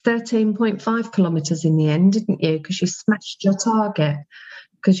13.5 kilometres in the end, didn't you? Because you smashed your target,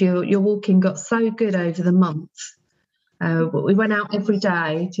 because your walking got so good over the month. But we went out every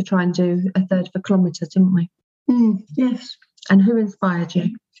day to try and do a third of a kilometre, didn't we? Yes. And who inspired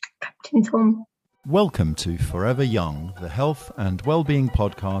you? Captain Tom. Welcome to Forever Young, the health and well-being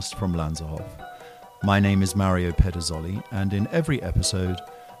podcast from Lanzerhof. My name is Mario Pederzoli, and in every episode,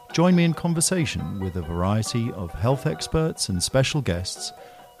 join me in conversation with a variety of health experts and special guests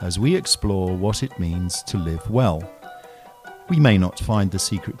as we explore what it means to live well. We may not find the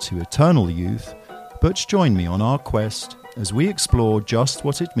secret to eternal youth, but join me on our quest as we explore just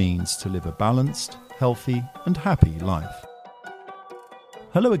what it means to live a balanced, healthy and happy life.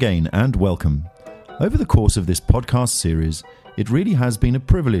 Hello again and welcome. Over the course of this podcast series, it really has been a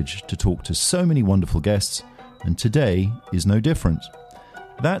privilege to talk to so many wonderful guests, and today is no different.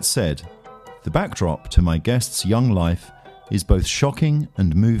 That said, the backdrop to my guest's young life is both shocking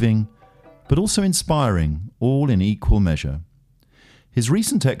and moving, but also inspiring, all in equal measure. His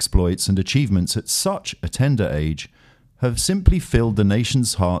recent exploits and achievements at such a tender age have simply filled the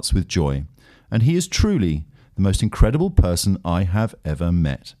nation's hearts with joy, and he is truly the most incredible person I have ever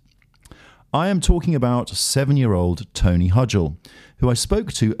met. I am talking about 7-year-old Tony Hudgell, who I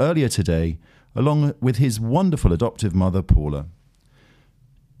spoke to earlier today, along with his wonderful adoptive mother, Paula.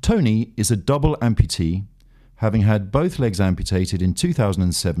 Tony is a double amputee, having had both legs amputated in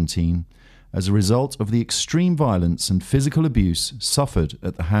 2017 as a result of the extreme violence and physical abuse suffered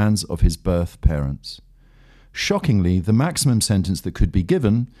at the hands of his birth parents. Shockingly, the maximum sentence that could be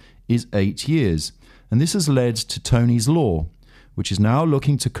given is 8 years, and this has led to Tony's Law, which is now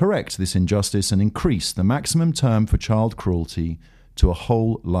looking to correct this injustice and increase the maximum term for child cruelty to a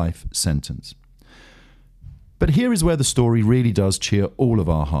whole life sentence. But here is where the story really does cheer all of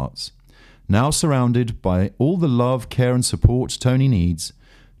our hearts. Now surrounded by all the love, care and support Tony needs,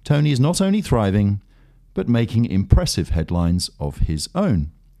 Tony is not only thriving, but making impressive headlines of his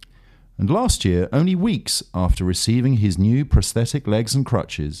own. And last year, only weeks after receiving his new prosthetic legs and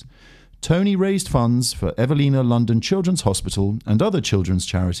crutches, Tony raised funds for Evelina London Children's Hospital and other children's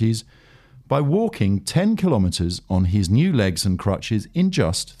charities by walking 10 kilometres on his new legs and crutches in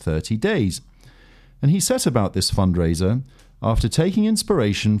just 30 days. And he set about this fundraiser after taking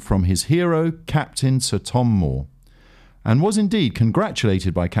inspiration from his hero, Captain Sir Tom Moore, and was indeed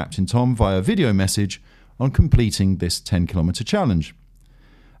congratulated by Captain Tom via video message on completing this 10-kilometre challenge.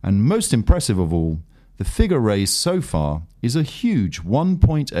 And most impressive of all, the figure raised so far is a huge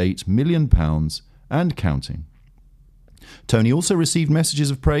 £1.8 million and counting. Tony also received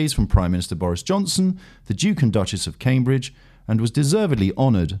messages of praise from Prime Minister Boris Johnson, the Duke and Duchess of Cambridge, and was deservedly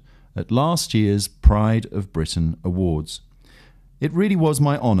honoured at last year's Pride of Britain Awards. It really was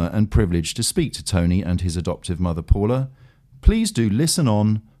my honour and privilege to speak to Tony and his adoptive mother Paula. Please do listen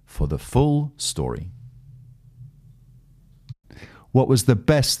on for the full story. What was the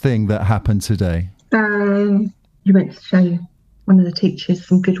best thing that happened today? You went to show one of the teachers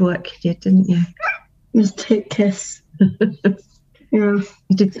some good work you did, didn't you? Mr. Kiss. Yeah. You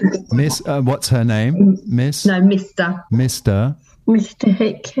did some good Miss, what's her name? Miss? No, Mr. Mr. Mr.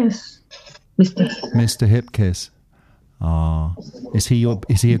 Hipkiss. Mr. Hipkiss. Ah, is he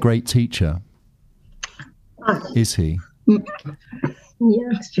a great teacher? Is he? Yeah.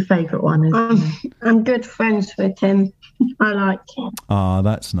 It's your favourite one, isn't it? I'm good friends with him. I like him. Ah,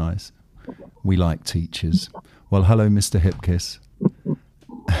 that's nice. We like teachers. Well, hello, Mr. Hipkiss.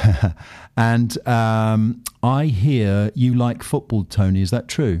 And I hear you like football, Tony. Is that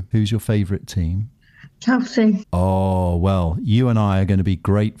true? Who's your favourite team? Chelsea. Oh, well, you and I are going to be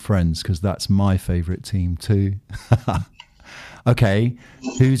great friends because that's my favourite team too. Okay,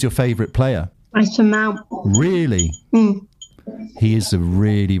 who's your favourite player? Mason Mount. Really? He is a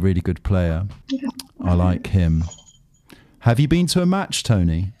really, really good player. I like him. Have you been to a match,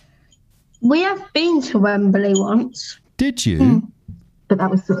 Tony? We have been to Wembley once. Did you? But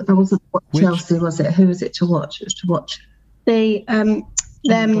that wasn't what Chelsea, was it? Who was it to watch? It was to watch Them.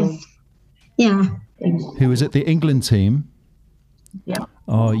 Yeah. Who was it? The England team? Yeah.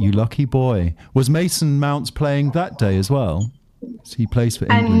 Oh, you lucky boy. Was Mason Mount playing that day as well? So he plays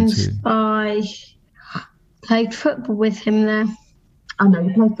for England too. I played football with him there. I know,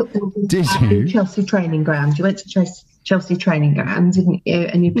 you played football Did at you? the Chelsea training ground. You went to Chelsea training ground, didn't you?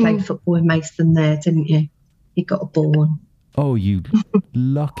 And you played football with Mason there, didn't you? You got a ball on. Oh, you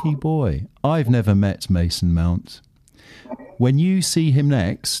lucky boy. I've never met Mason Mount. When you see him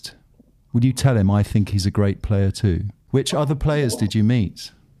next, would you tell him I think he's a great player too? Which other players did you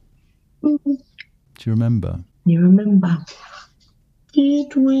meet? Do you remember? You remember?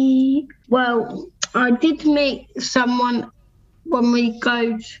 Did we? Well, I did meet someone when we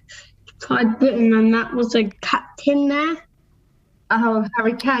go to Pride Britain, and that was a captain there. Oh,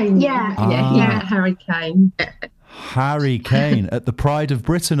 Harry Kane. Yeah. He met Harry Kane. Harry Kane at the Pride of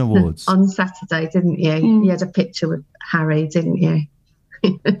Britain Awards. On Saturday, didn't you? You had a picture with Harry, didn't you?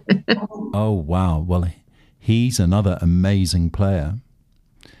 Oh, wow. Well, he's another amazing player.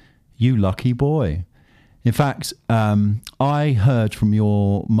 You lucky boy. In fact, I heard from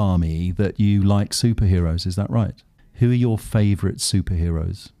your mommy that you like superheroes. Is that right? Who are your favourite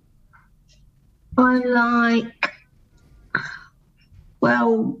superheroes? I like,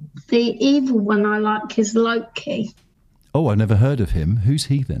 well, the evil one I like is Loki. Oh, I've never heard of him. Who's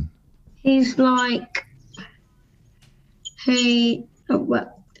he then? He's like,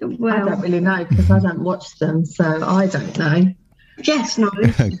 well, I don't really know because I don't watch them, so I don't know. Jess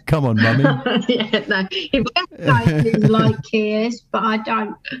knows. Come on, mummy. Yeah, no. Knows who Loki is, but I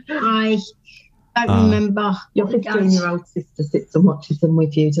don't remember. Your 15-year-old sister sits and watches them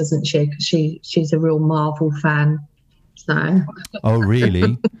with you, doesn't she? Because she's a real Marvel fan. So. Oh,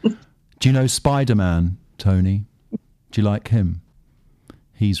 really? Do you know Spider-Man, Tony? Do you like him?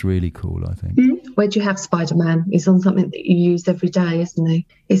 He's really cool, I think. Where do you have Spider-Man? He's on something that you use every day, isn't he?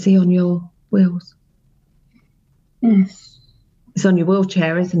 Is he on your wheels? Yes. He's on your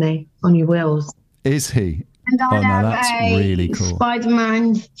wheelchair, isn't he? On your wheels. Is he? And Oh, no, that's really cool.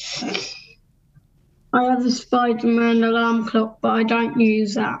 Spider-Man. I have a Spider-Man alarm clock, but I don't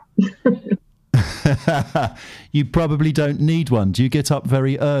use that. You probably don't need one. Do you get up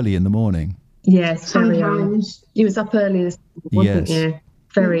very early in the morning? Yes, very early. Sometimes. You was up early this morning, wasn't Yes. you?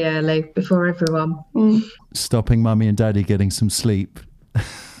 Very early, before everyone. Stopping mummy and daddy getting some sleep.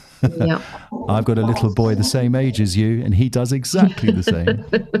 Yeah. I've got a little boy the same age as you, and he does exactly the same.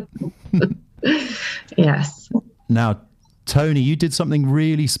 Yes. Now, Tony, you did something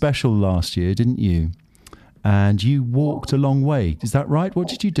really special last year, didn't you? And you walked a long way. Is that right? What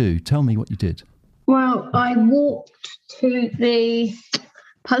did you do? Tell me what you did. Well, I walked to the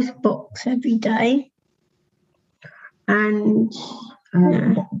post box every day. And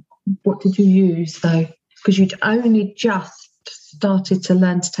What did you use, though? Because you'd only just started to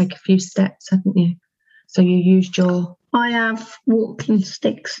learn to take a few steps, hadn't you? So you used I have walking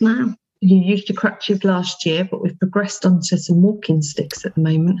sticks now. you used your crutches last year, but we've progressed onto some walking sticks at the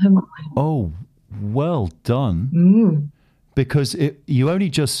moment, haven't we? Oh, well done. Because you only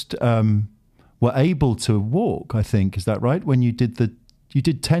just were able to walk, I think. Is that right? When you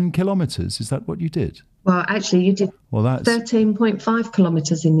did 10 kilometres. Is that what you did? Well, actually, you did that's 13.5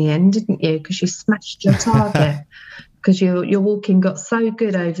 kilometres in the end, didn't you? Because you smashed your target. Because your walking got so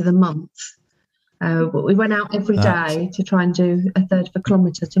good over the month. We went out every day to try and do a third of a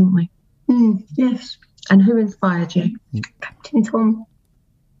kilometre, didn't we? Yes. And who inspired you? Captain Tom.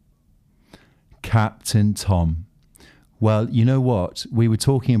 Captain Tom. Well, you know what? We were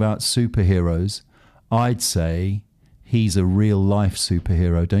talking about superheroes. I'd say he's a real life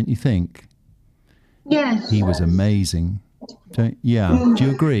superhero, don't you think? Yes. He was amazing. Do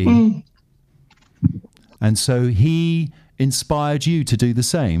you agree? And so he inspired you to do the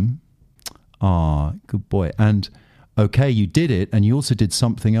same? Ah, good boy. And okay, you did it, and you also did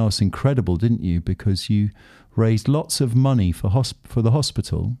something else incredible, didn't you? Because you raised lots of money for the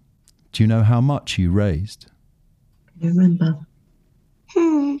hospital. Do you know how much you raised? You remember?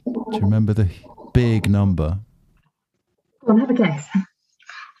 Do you remember the big number? Go on, have a guess.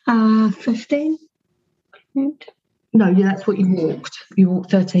 15. No, yeah, that's what you walked. You walked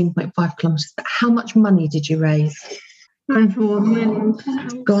 13.5 kilometres. But how much money did you raise? Over £1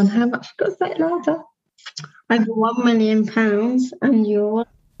 million. Go on, how much? You've got to say it louder. Over £1 million, and you're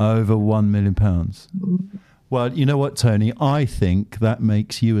Over £1 million. Well, you know what, Tony? I think that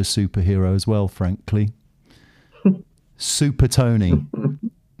makes you a superhero as well, frankly. Super Tony.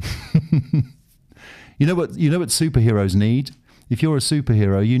 You know what superheroes need? If you're a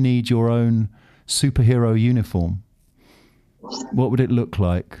superhero, you need your own superhero uniform. What would it look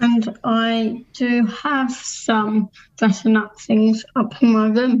like? And I do have some dressing up things up in my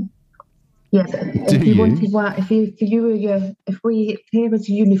room. Yeah, if you wanted one, if here was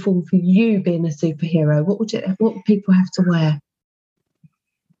a uniform for you being a superhero, what would people have to wear?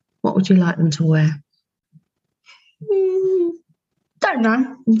 What would you like them to wear? Don't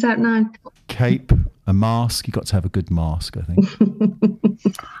know. Don't know. Cape, a mask. You've got to have a good mask, I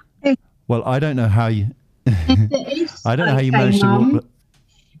think. Well, I don't know how you. I don't know how you managed to walk.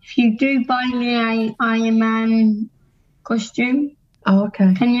 If you do buy me a Iron Man costume,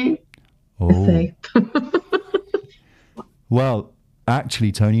 okay. can you? Oh. Well,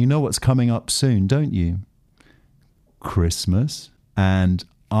 actually, Tony, you know what's coming up soon, don't you? Christmas. And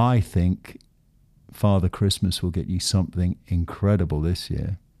I think Father Christmas will get you something incredible this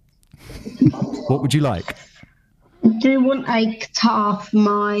year. What would you like? I do want a guitar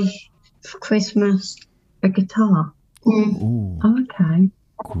for Christmas. A guitar. Ooh, Okay.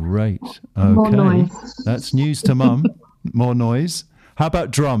 great. More Okay. noise. That's news to Mum. More noise. How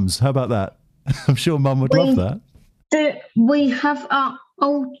about drums? How about that? I'm sure Mum would love that. We have our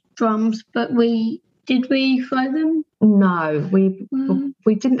old drums, but did we throw them? No, we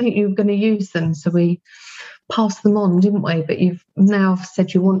didn't think you were going to use them, so we passed them on, didn't we? But you've now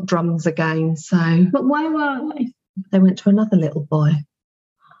said you want drums again, so. But where were they? They went to another little boy.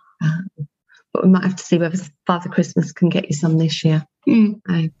 But we might have to see whether Father Christmas can get you some this year.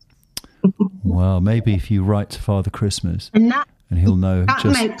 Well, maybe if you write to Father Christmas, and he'll know. That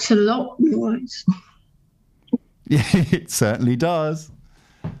makes a lot of noise. Yeah, it certainly does.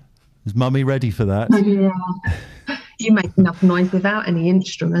 Is Mummy ready for that? Yeah. You make enough noise without any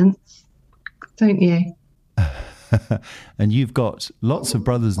instruments, don't you? And you've got lots of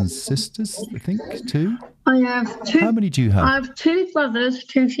brothers and sisters, I think, too? I have 2. How many do you have? I have 2 brothers,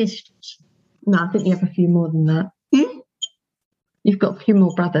 2 sisters. No, I think you have a few more than that. You've got a few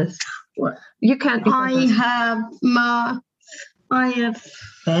more brothers. What? You can't be brothers. I have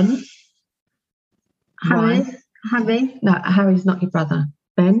Ben. Harry. No, Harry's not your brother.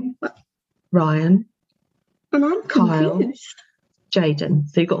 Ben. Ryan. And I'm Kyle. confused. Jaden.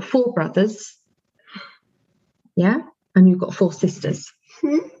 So you've got 4 brothers. Yeah? And you've got 4 sisters.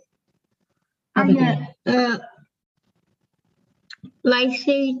 Haven't you?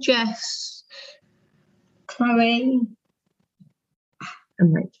 Lacey, Jess, Chloe,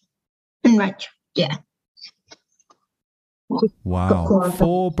 And Rachel. and Rachel. Yeah. Wow.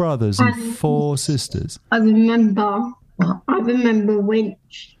 4 brothers and 4 sisters. I remember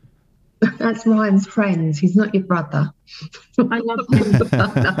Winch. That's Ryan's friend. He's not your brother. I love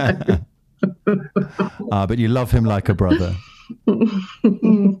him. But you love him like a brother.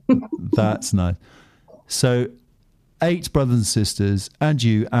 That's nice. So 8 brothers and sisters and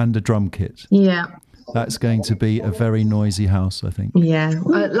you and a drum kit. Yeah. That's going to be a very noisy house, I think. Yeah.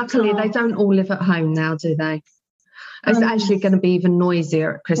 Luckily, they don't all live at home now, do they? It's actually going to be even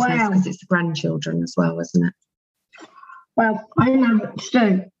noisier at Christmas because it's the grandchildren as well, isn't it? Well, I know what to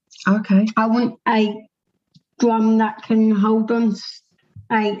do. Okay. I want a drum that can hold on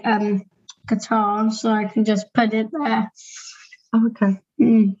a guitar, so I can just put it there. Oh, okay.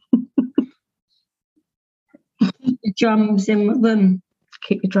 Keep the drums in my room.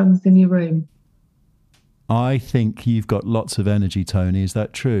 Keep your drums in your room. I think you've got lots of energy, Tony. Is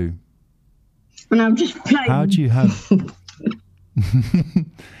that true? And I'm just playing. How do you have...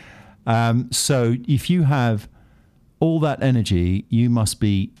 So if you have all that energy, you must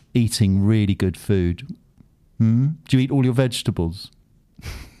be eating really good food. Do you eat all your vegetables?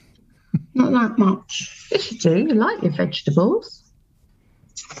 Not that much. Yes, you do. You like your vegetables.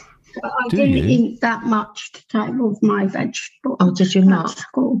 But I didn't eat that much to take with my vegetables. Oh, did you not? At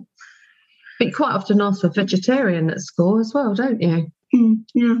school. But you quite often ask for vegetarian at school as well, don't you?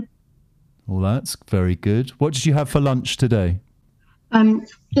 Yeah. Well, that's very good. What did you have for lunch today?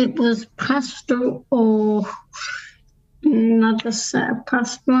 It was pasta or another set of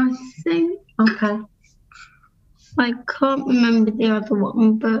pasta, I think. Okay. I can't remember the other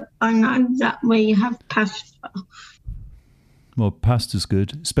one, but I know that we have pasta. Well, pasta's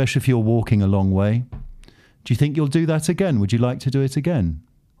good, especially if you're walking a long way. Do you think you'll do that again? Would you like to do it again?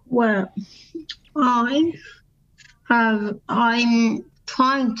 Well, I'm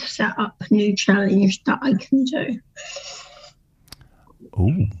trying to set up a new challenge that I can do.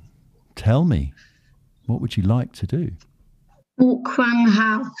 Oh, tell me. What would you like to do? Walk around the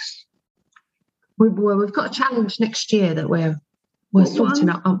house. We've got a challenge next year that we're sorting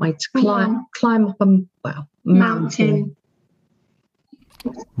out, aren't we? To climb up a mountain.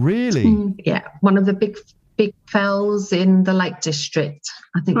 Really? Yeah, one of the big fells in the Lake District.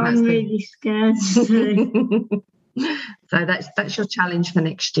 I think I'm really scared. So that's your challenge for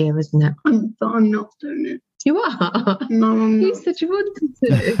next year, isn't it? But I'm not doing it. You are? No, I'm not. You said you wanted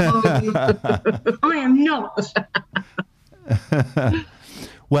to. I am not.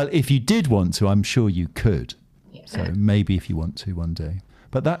 Well, if you did want to, I'm sure you could. Yeah. So maybe if you want to one day.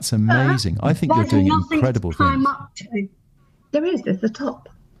 But that's amazing. I think you're doing incredible things. Up to. There is. There's the top.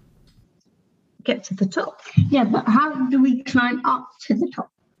 Get to the top. Yeah, but how do we climb up to the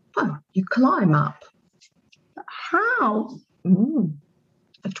top? Oh, you climb up. How?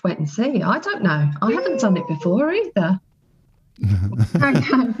 Have to wait and see. I don't know. I haven't done it before either.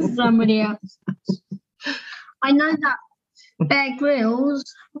 Somebody else. I know that Bear Grylls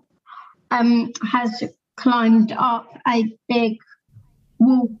has climbed up a big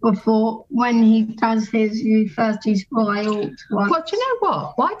walk before when he does his U30 wild one. Well, do you know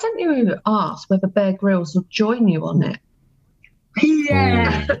what? Why don't you ask whether Bear Grylls will join you on it?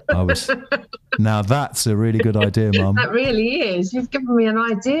 Yeah. Now that's a really good idea, Mum. That really is. You've given me an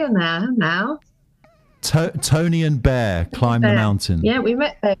idea now. Tony and Bear climb the mountain. Yeah, we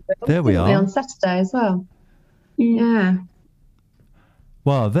met Bear Grylls. There we are. On Saturday as well. Yeah.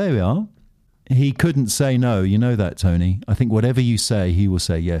 Well, there we are. He couldn't say no. You know that, Tony. I think whatever you say, he will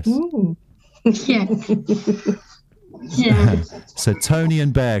say yes. Yeah. Yeah. So Tony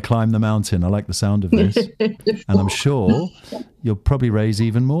and Bear climb the mountain. I like the sound of this. And I'm sure you'll probably raise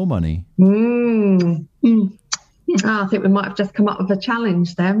even more money. I think we might have just come up with a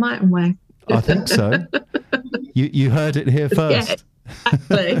challenge there, mightn't we? I think so. You heard it here first. Yeah,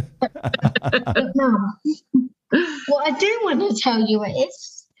 exactly. Now, what I do want to tell you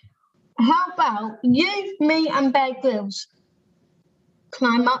is, how about you, me and Bear Grylls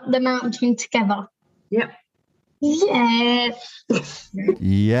climb up the mountain together? Yep. Yes.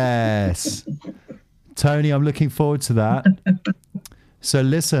 Yes. Tony, I'm looking forward to that. So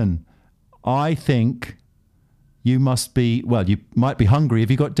listen, I think you must be, well, you might be hungry.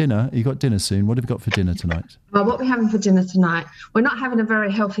 Have you got dinner? You got dinner soon? What have you got for dinner tonight? Well, what are we having for dinner tonight? We're not having a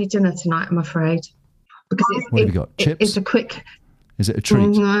very healthy dinner tonight, I'm afraid. Because What have you got? Chips? It's a quick Is it a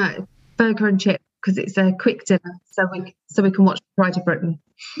treat? burger and chip, because it's a quick dinner, so we can watch Pride of Britain.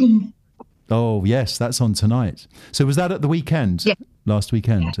 Oh, yes, that's on tonight. So was that at the weekend? Yeah. Last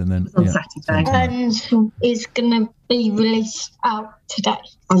weekend? Yeah, And then on Saturday. And it's going to be released out today.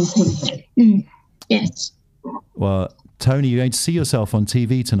 On Tuesday. Yes. Well, Tony, you're going to see yourself on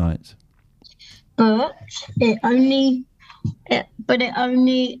TV tonight. But it only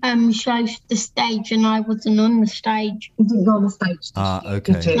shows the stage, and I wasn't on the stage. We didn't go on the stage.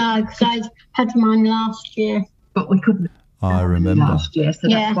 Okay. Did you? No, because I had mine last year. But we couldn't. I remember. Last year, so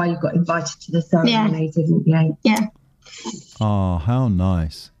that's why you got invited to the ceremony, didn't you? Yeah. Oh, how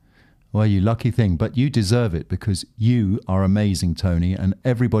nice. Well, you lucky thing, but you deserve it because you are amazing, Tony, and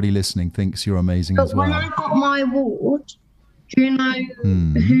everybody listening thinks you're amazing as well. But when I got my award, do you know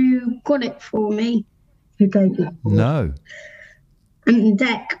who got it for me? Who gave you? No. And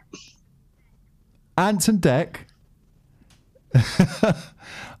Deck. Ant and Dec.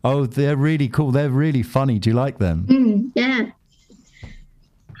 Oh, they're really cool. They're really funny. Do you like them? Yeah.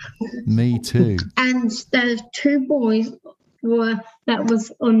 Me too. And there's two boys that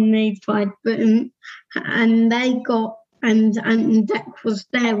was on the Pride Britain, and they got, and Deck was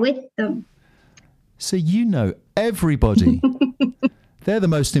there with them. So you know everybody. They're the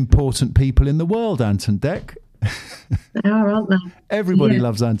most important people in the world, Ant and Dec. They are, aren't they? Everybody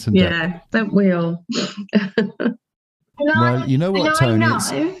loves Ant and Dec. Yeah, don't we all? Well, you know what, Tony? I know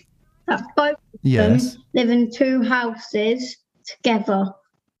that both of them live in two houses together.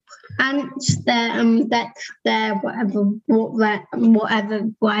 Ant's there and Deck's there, whatever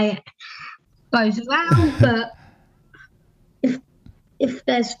way it goes around. But if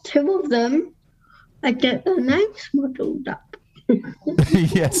there's two of them, I get their names muddled up.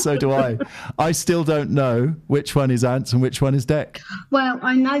 Yes, so do I. I still don't know which one is Ant and which one is Dec. Well,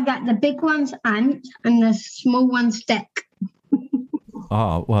 I know that the big one's Ant and the small one's Deck.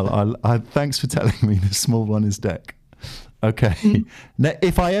 Well, thanks for telling me the small one is Dec. Okay. Now,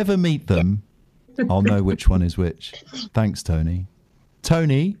 if I ever meet them, I'll know which one is which. Thanks, Tony.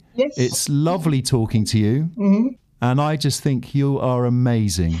 Tony, Yes. it's lovely talking to you. And I just think you are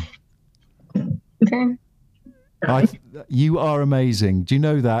amazing. Okay. You are amazing. Do you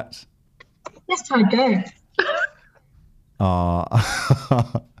know that? Yes, I do.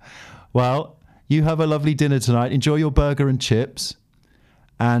 Well, you have a lovely dinner tonight. Enjoy your burger and chips.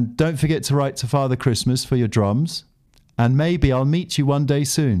 And don't forget to write to Father Christmas for your drums. And maybe I'll meet you one day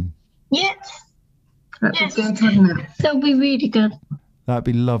soon. Yes. That'd be good, wouldn't it? That'll be really good. That'd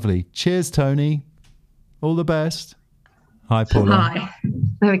be lovely. Cheers, Tony. All the best. Hi, Paula. Hi.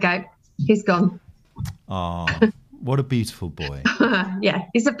 There we go. He's gone. What a beautiful boy. Yeah,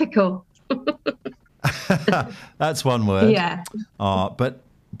 he's a pickle. That's one word. Yeah. But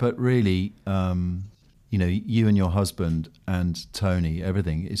really, you and your husband and Tony,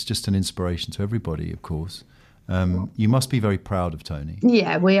 everything, it's just an inspiration to everybody, of course. You must be very proud of Tony.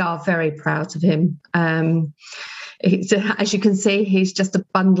 Yeah, we are very proud of him. As you can see, he's just a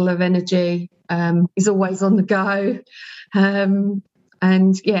bundle of energy. He's always on the go.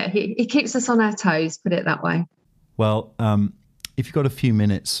 And yeah, he keeps us on our toes, put it that way. Well, if you've got a few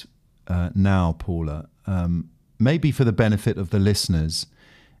minutes now, Paula, maybe for the benefit of the listeners,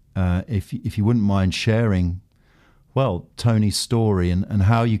 if you wouldn't mind sharing, well, Tony's story and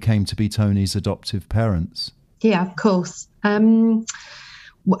how you came to be Tony's adoptive parents. Yeah, of course.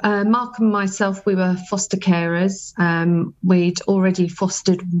 Mark and myself, we were foster carers. We'd already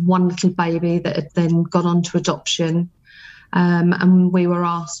fostered one little baby that had then gone on to adoption. And we were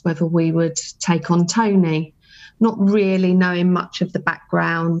asked whether we would take on Tony, not really knowing much of the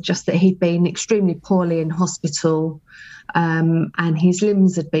background, just that he'd been extremely poorly in hospital, and his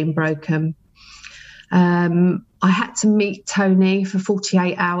limbs had been broken. I had to meet Tony for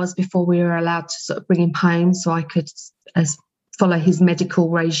 48 hours before we were allowed to sort of bring him home, so I could follow his medical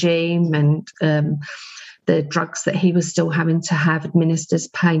regime and the drugs that he was still having to have administered as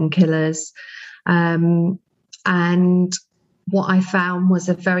painkillers. And what I found was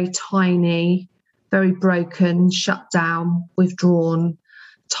a very tiny, very broken, shut down, withdrawn,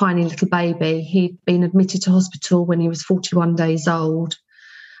 tiny little baby. He'd been admitted to hospital when he was 41 days old.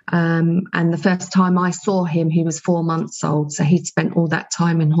 And the first time I saw him, he was 4 months old. So he'd spent all that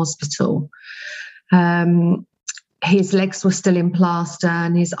time in hospital. His legs were still in plaster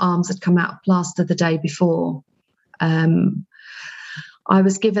and his arms had come out of plaster the day before. I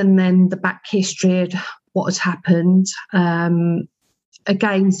was given then the back history of what had happened.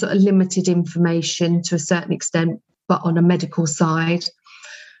 Again, sort of limited information to a certain extent, but on a medical side.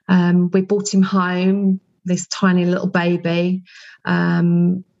 We brought him home, this tiny little baby,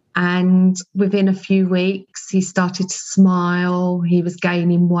 and within a few weeks, he started to smile. He was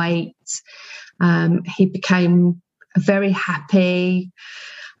gaining weight. He became very happy,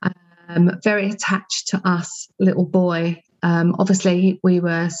 very attached to us, little boy. Obviously, we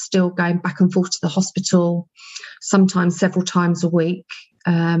were still going back and forth to the hospital, sometimes several times a week,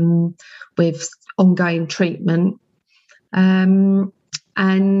 with ongoing treatment. And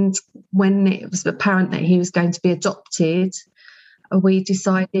when it was apparent that he was going to be adopted, we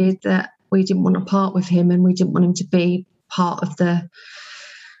decided that we didn't want to part with him and we didn't want him to be part of the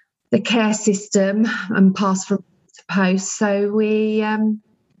care system and pass from to post. So we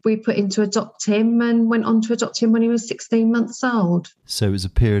put in to adopt him and went on to adopt him when he was 16 months old. So it was a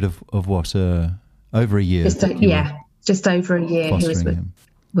period of what, over a year? Just over a year he was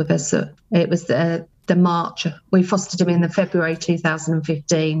with us. It was the March. We fostered him in the February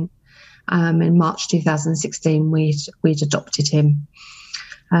 2015. In March 2016, we'd adopted him.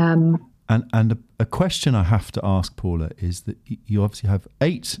 And a question I have to ask, Paula, is that you obviously have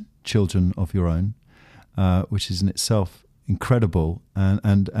 8 children of your own, which is in itself incredible,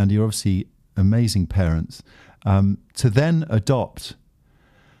 and you're obviously amazing parents. To then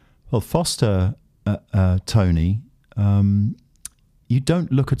foster Tony, you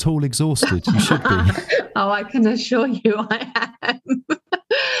don't look at all exhausted. You should be. Oh, I can assure you I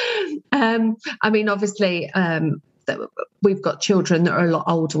am. I mean, obviously, we've got children that are a lot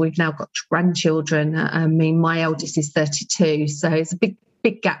older. We've now got grandchildren. I mean, my eldest is 32, so it's a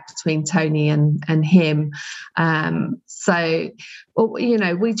big gap between Tony and him. So, you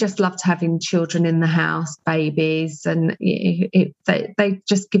know, we just loved having children in the house, babies, and they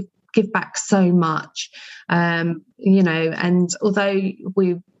just give back so much. You know, and although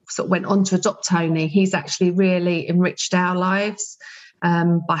we sort of went on to adopt Tony, he's actually really enriched our lives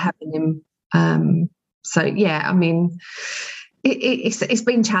by having him. So yeah, I mean, it's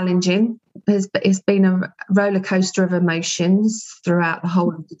been challenging. It's been a roller coaster of emotions throughout the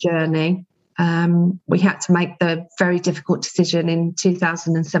whole of the journey. We had to make the very difficult decision in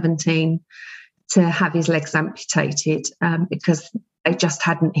 2017 to have his legs amputated because they just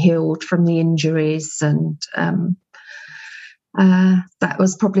hadn't healed from the injuries, and that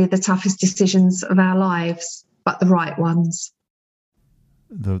was probably the toughest decisions of our lives, but the right ones.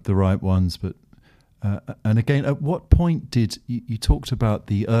 The right ones, but and again, at what point did you talked about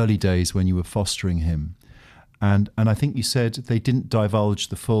the early days when you were fostering him, and I think you said they didn't divulge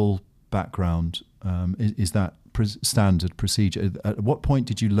the full background. Is that standard procedure? At what point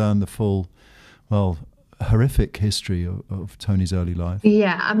did you learn the full, horrific history of Tony's early life?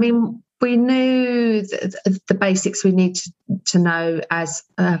 Yeah, I mean, we knew the basics we need to know as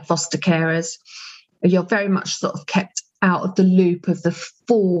foster carers. You're very much sort of kept out of the loop of the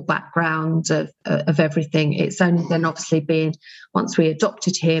full background of everything. It's only then obviously once we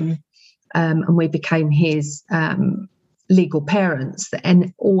adopted him and we became his legal parents,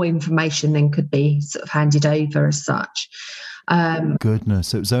 and all information then could be sort of handed over as such. Goodness,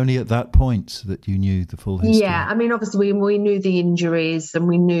 so it was only at that point that you knew the full history. Yeah, I mean, obviously we knew the injuries and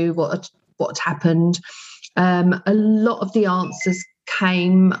we knew what had happened. A lot of the answers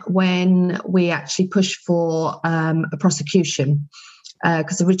came when we actually pushed for a prosecution,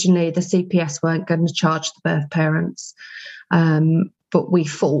 because originally the CPS weren't going to charge the birth parents, but we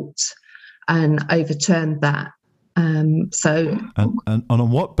fought and overturned that. And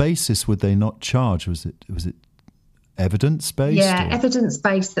on what basis would they not charge? Was it evidence-based? Yeah,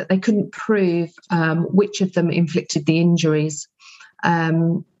 evidence-based, that they couldn't prove which of them inflicted the injuries.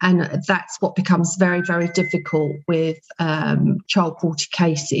 And that's what becomes very, very difficult with child cruelty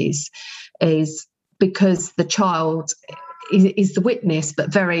cases, is because the child is the witness,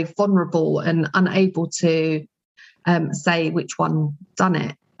 but very vulnerable and unable to say which one done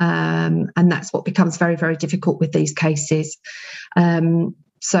it. And that's what becomes very, very difficult with these cases.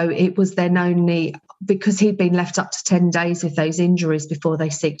 So it was then only because he'd been left up to 10 days with those injuries before they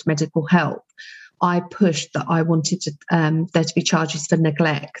sought medical help. I pushed that I wanted to, there to be charges for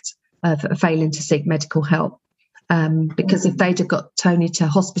neglect, for failing to seek medical help. Because if they'd have got Tony to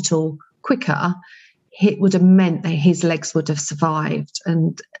hospital quicker, it would have meant that his legs would have survived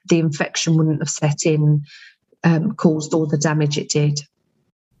and the infection wouldn't have set in, caused all the damage it did.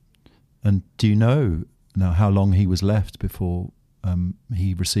 And do you know now how long he was left before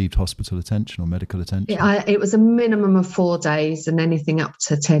he received hospital attention or medical attention? It was a minimum of 4 days and anything up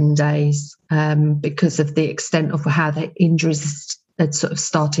to 10 days because of the extent of how the injuries had sort of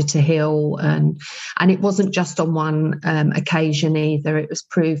started to heal. And it wasn't just on one occasion either. It was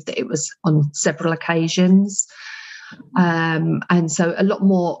proved that it was on several occasions. And so a lot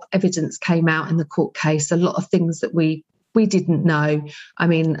more evidence came out in the court case, a lot of things that we didn't know. I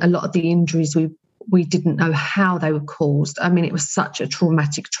mean, a lot of the injuries we didn't know how they were caused. I mean, it was such a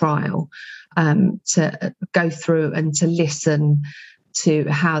traumatic trial to go through and to listen to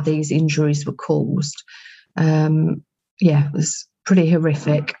how these injuries were caused. It was pretty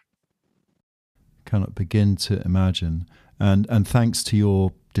horrific. Cannot begin to imagine. And thanks to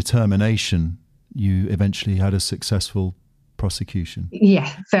your determination, you eventually had a successful prosecution.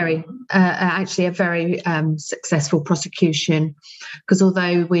 Yeah, actually a very successful prosecution, because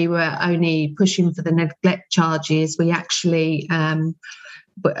although we were only pushing for the neglect charges, we actually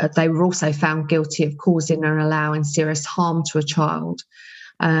they were also found guilty of causing or allowing serious harm to a child.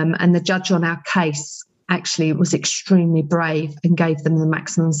 And the judge on our case actually was extremely brave and gave them the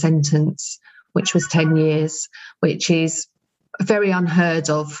maximum sentence, which was 10 years, which is very unheard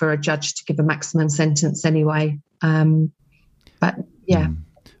of for a judge to give a maximum sentence anyway. But yeah.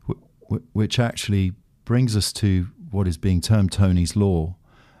 Which actually brings us to what is being termed Tony's Law,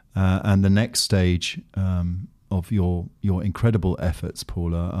 and the next stage of your incredible efforts,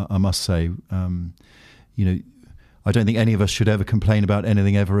 Paula. I must say, I don't think any of us should ever complain about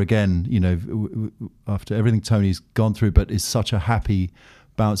anything ever again, after everything Tony's gone through, but is such a happy,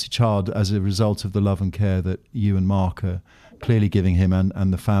 bouncy child as a result of the love and care that you and Mark are clearly giving him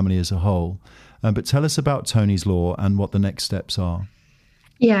and the family as a whole. But tell us about Tony's Law and what the next steps are.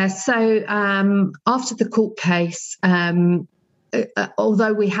 Yeah, so after the court case,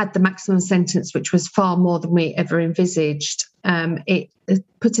 although we had the maximum sentence, which was far more than we ever envisaged,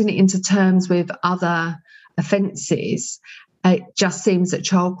 putting it into terms with other offences, it just seems that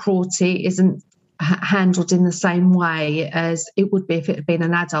child cruelty isn't handled in the same way as it would be if it had been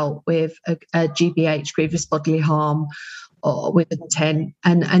an adult with a GBH, grievous bodily harm, or with intent,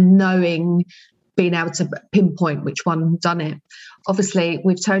 and being able to pinpoint which one done it. Obviously,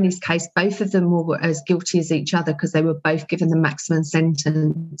 with Tony's case, both of them were as guilty as each other because they were both given the maximum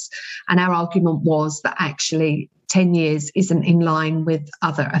sentence. And our argument was that actually 10 years isn't in line with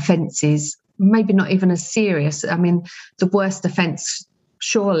other offences, maybe not even as serious. I mean, the worst offence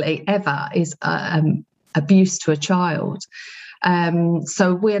surely ever is abuse to a child.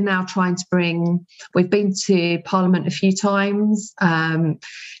 So we're now trying to we've been to Parliament a few times.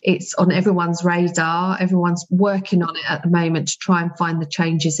 It's on everyone's radar. Everyone's working on it at the moment to try and find the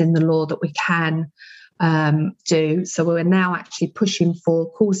changes in the law that we can do. So we're now actually pushing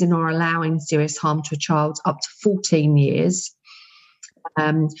for causing or allowing serious harm to a child up to 14 years,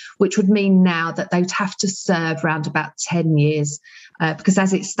 which would mean now that they'd have to serve around about 10 years, because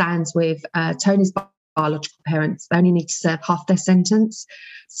as it stands with Tony's biological parents, they only need to serve half their sentence.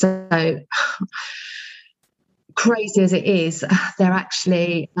 So crazy as it is, they're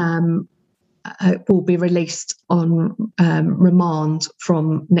actually will be released on remand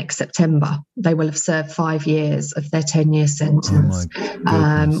from next September. They will have served 5 years of their 10-year sentence,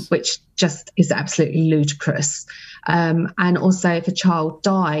 which just is absolutely ludicrous. And also, if a child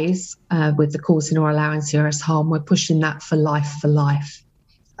dies with the causing or allowing serious harm, we're pushing that for life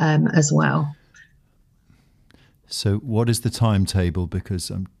as well. So what is the timetable?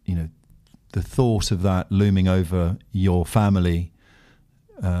 Because, the thought of that looming over your family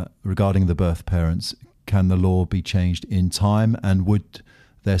regarding the birth parents, can the law be changed in time? And would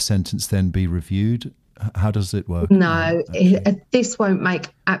their sentence then be reviewed how does it work? No, this won't make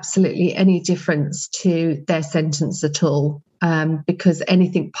absolutely any difference to their sentence at all, because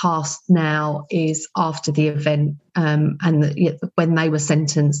anything past now is after the event, and when they were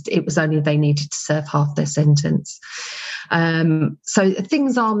sentenced, it was only they needed to serve half their sentence. So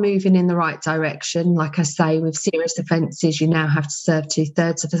things are moving in the right direction. Like I say, with serious offences, you now have to serve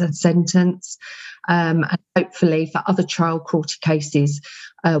 2/3 of a sentence. And hopefully for other child cruelty cases,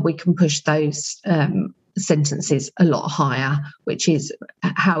 we can push those sentences a lot higher, which is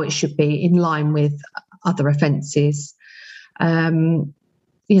how it should be, in line with other offences. There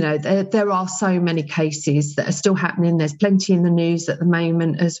are so many cases that are still happening. There's plenty in the news at the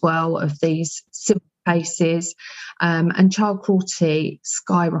moment as well of these civil cases, and child cruelty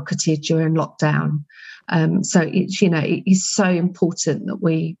skyrocketed during lockdown. So it is so important that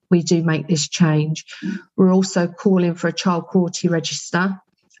we do make this change. We're also calling for a child cruelty register,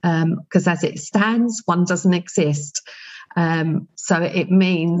 because as it stands, one doesn't exist. So it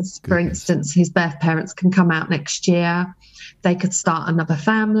means, for instance, his birth parents can come out next year. They could start another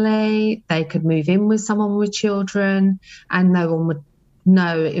family. They could move in with someone with children, and no one would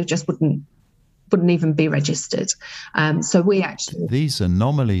know. It just wouldn't even be registered. So we actually... These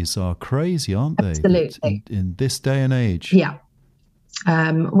anomalies are crazy, aren't they? Absolutely. In this day and age. Yeah.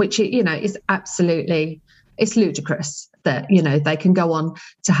 Which, is absolutely... It's ludicrous that, they can go on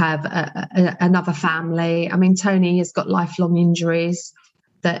to have another family. I mean, Tony has got lifelong injuries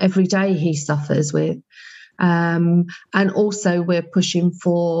that every day he suffers with. And also we're pushing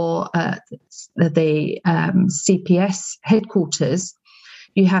for the CPS headquarters.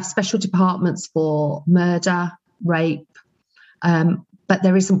 You have special departments for murder, rape, but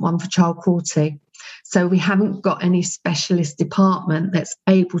there isn't one for child cruelty. So we haven't got any specialist department that's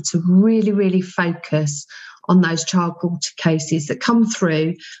able to really, really focus on those child cruelty cases that come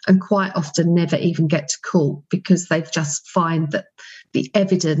through and quite often never even get to court, because they just find that the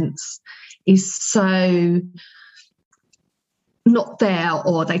evidence is so not there,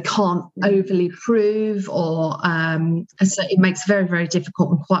 or they can't overly prove, or so it makes it very, very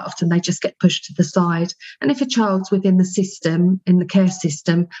difficult, and quite often they just get pushed to the side. And if a child's within the system, in the care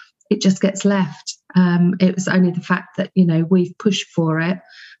system, it just gets left. It was only the fact that, we've pushed for it,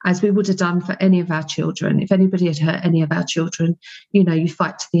 as we would have done for any of our children. If anybody had hurt any of our children, you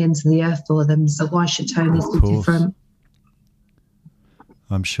fight to the ends of the earth for them. So why should Tony's be different?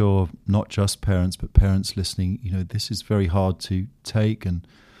 I'm sure not just parents, but parents listening, this is very hard to take. And,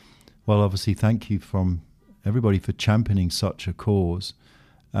 well, obviously, thank you from everybody for championing such a cause.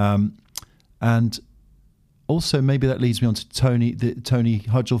 And also, maybe that leads me on to the Tony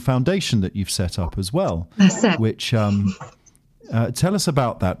Hudgell Foundation that you've set up as well. That's it. Which, tell us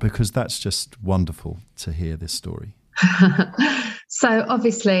about that, because that's just wonderful to hear this story. So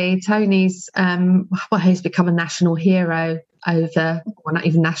obviously, Tony's, he's become a national hero over, well, not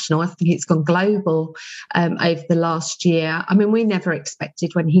even national, I think it's gone global over the last year. I mean, we never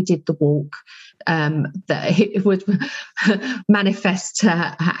expected when he did the walk that it would manifest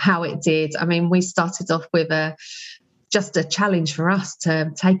how it did. I mean, we started off with just a challenge for us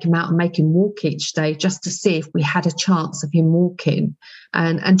to take him out and make him walk each day, just to see if we had a chance of him walking,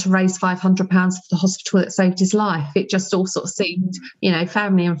 and to raise £500 for the hospital that saved his life. It just all sort of seemed,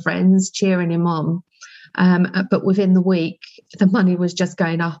 family and friends cheering him on. But within the week, the money was just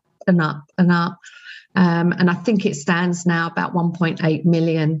going up and up and up. And I think it stands now about 1.8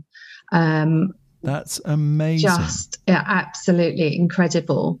 million. That's amazing. Just absolutely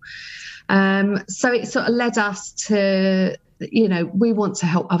incredible. So it sort of led us to, we want to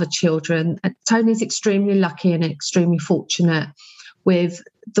help other children. Tony's extremely lucky and extremely fortunate with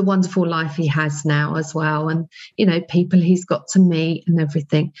the wonderful life he has now as well, and people he's got to meet and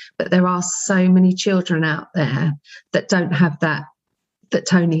everything. But there are so many children out there that don't have that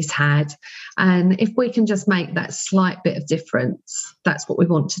Tony's had, and if we can just make that slight bit of difference, that's what we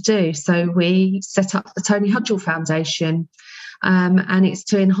want to do. So we set up the Tony Hudgell Foundation, and it's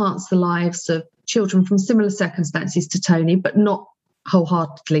to enhance the lives of children from similar circumstances to Tony, but not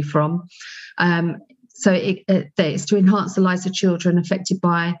wholeheartedly from. So it's to enhance the lives of children affected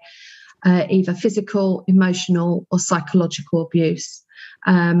by either physical, emotional or psychological abuse.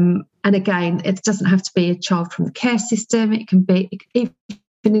 And again, it doesn't have to be a child from the care system. It can be even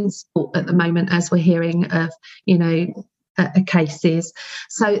in sport at the moment, as we're hearing of, cases.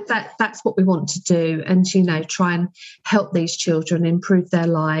 So that's what we want to do, and, try and help these children improve their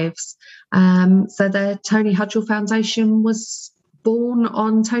lives. So the Tony Hudgell Foundation was born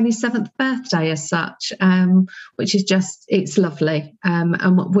on Tony's 7th birthday as such, which is it's lovely.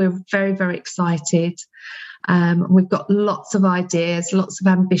 And we're very, very excited. We've got lots of ideas, lots of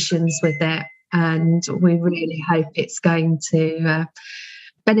ambitions with it. and we really hope it's going to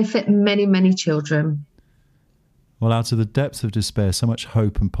benefit many, many children. Well, out of the depths of despair, so much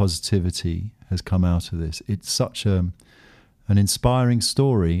hope and positivity has come out of this. It's such an inspiring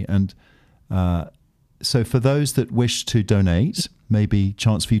story. And so for those that wish to donate, maybe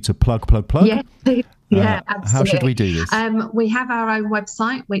chance for you to plug. Yeah, yeah, absolutely. How should we do this? We have our own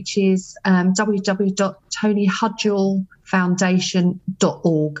website, which is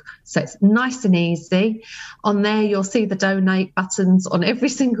www.tonyhudgellfoundation.org. So it's nice and easy. On there, you'll see the donate buttons on every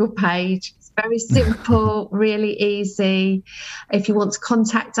single page. It's very simple, really easy. If you want to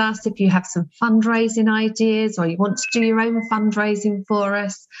contact us, if you have some fundraising ideas or you want to do your own fundraising for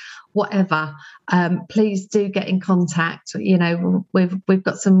us, whatever, please do get in contact. You know, we've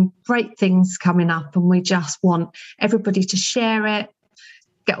got some great things coming up, and we just want everybody to share it,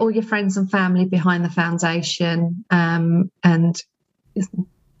 get all your friends and family behind the foundation, and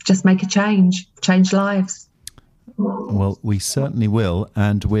just make a change lives. Well, we certainly will,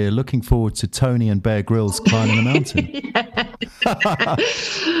 and we're looking forward to Tony and Bear Grylls climbing the mountain.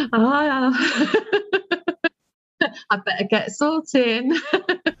 I better get sorting.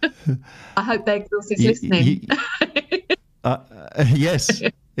 I hope Bear Grylls is listening. Yes,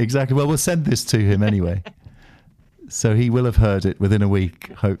 exactly. Well, we'll send this to him anyway. So he will have heard it within a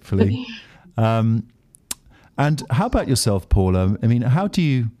week, hopefully. And how about yourself, Paula? I mean, how do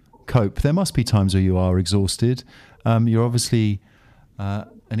you cope? There must be times where you are exhausted. You're obviously an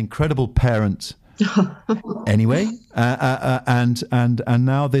incredible parent anyway, and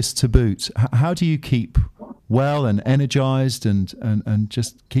now this to boot. How do you keep well and energized and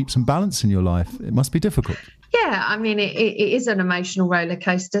just keep some balance in your life? It must be difficult. Yeah, I mean, it is an emotional roller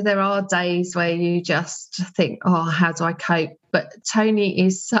coaster. There are days where you just think, oh, how do I cope? But Tony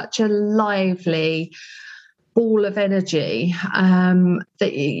is such a lively ball of energy that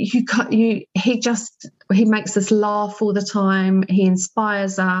he makes us laugh all the time. He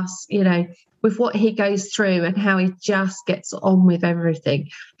inspires us, you know, with what he goes through and how he just gets on with everything.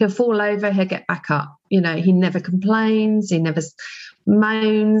 He'll fall over, he'll get back up. You know, he never complains, he never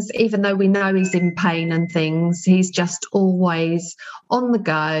moans, even though we know he's in pain and things. He's just always on the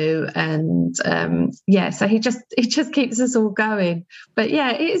go, and so he just keeps us all going. But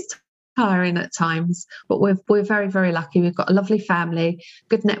yeah, it is tiring at times, but we're very, very lucky. We've got a lovely family,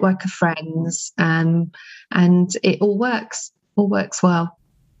 good network of friends, and it all works well.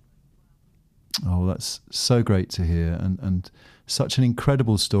 Oh, that's so great to hear, and such an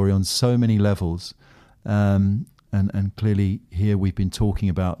incredible story on so many levels. And clearly here we've been talking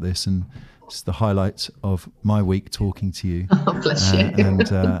about this, and it's the highlight of my week talking to you. Oh, bless you.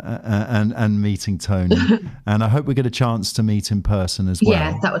 And meeting Tony. And I hope we get a chance to meet in person as well.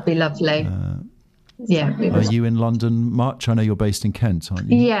 Yeah, that would be lovely. Yeah. Are you in London much? I know you're based in Kent, aren't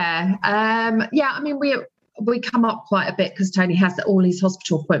you? Yeah. I mean, we come up quite a bit because Tony has all his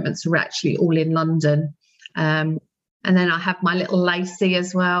hospital appointments are actually all in London. And then I have my little Lacey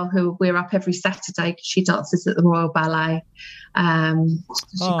as well, who we're up every Saturday because she dances at the Royal Ballet.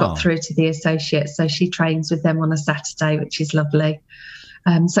 She got through to the associates, so she trains with them on a Saturday, which is lovely.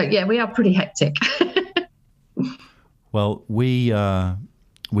 So yeah, we are pretty hectic. Well, we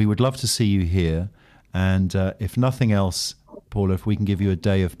would love to see you here, and if nothing else, Paula, if we can give you a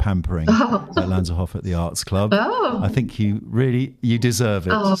day of pampering at Lanzerhof at the Arts Club, I think you deserve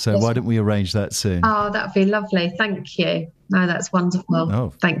it. So why don't we arrange that soon? Oh, that'd be lovely. Thank you. No, that's wonderful.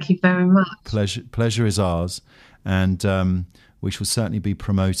 Oh, thank you very much. Pleasure is ours. And we shall certainly be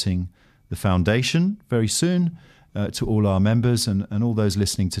promoting the foundation very soon to all our members and all those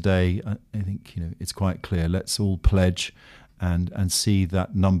listening today. I think, it's quite clear. Let's all pledge and see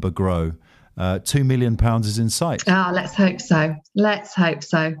that number grow. £2 million is in sight. Oh, let's hope so.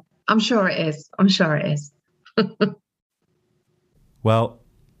 I'm sure it is. Well,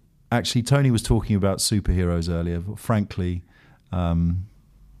 actually, Tony was talking about superheroes earlier. Frankly, don't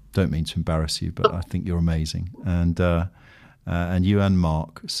mean to embarrass you, but I think you're amazing. And you and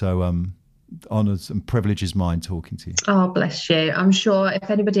Mark. So honours and privilege is mine talking to you. Oh, bless you. I'm sure if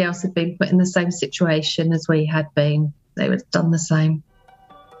anybody else had been put in the same situation as we had been, they would have done the same.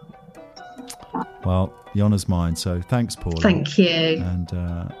 Well, the honour's mine. So thanks, Paula. Thank you.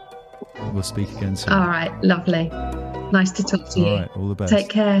 And we'll speak again soon. All right. Lovely. Nice to talk to you. All right. All the best. Take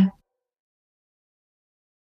care.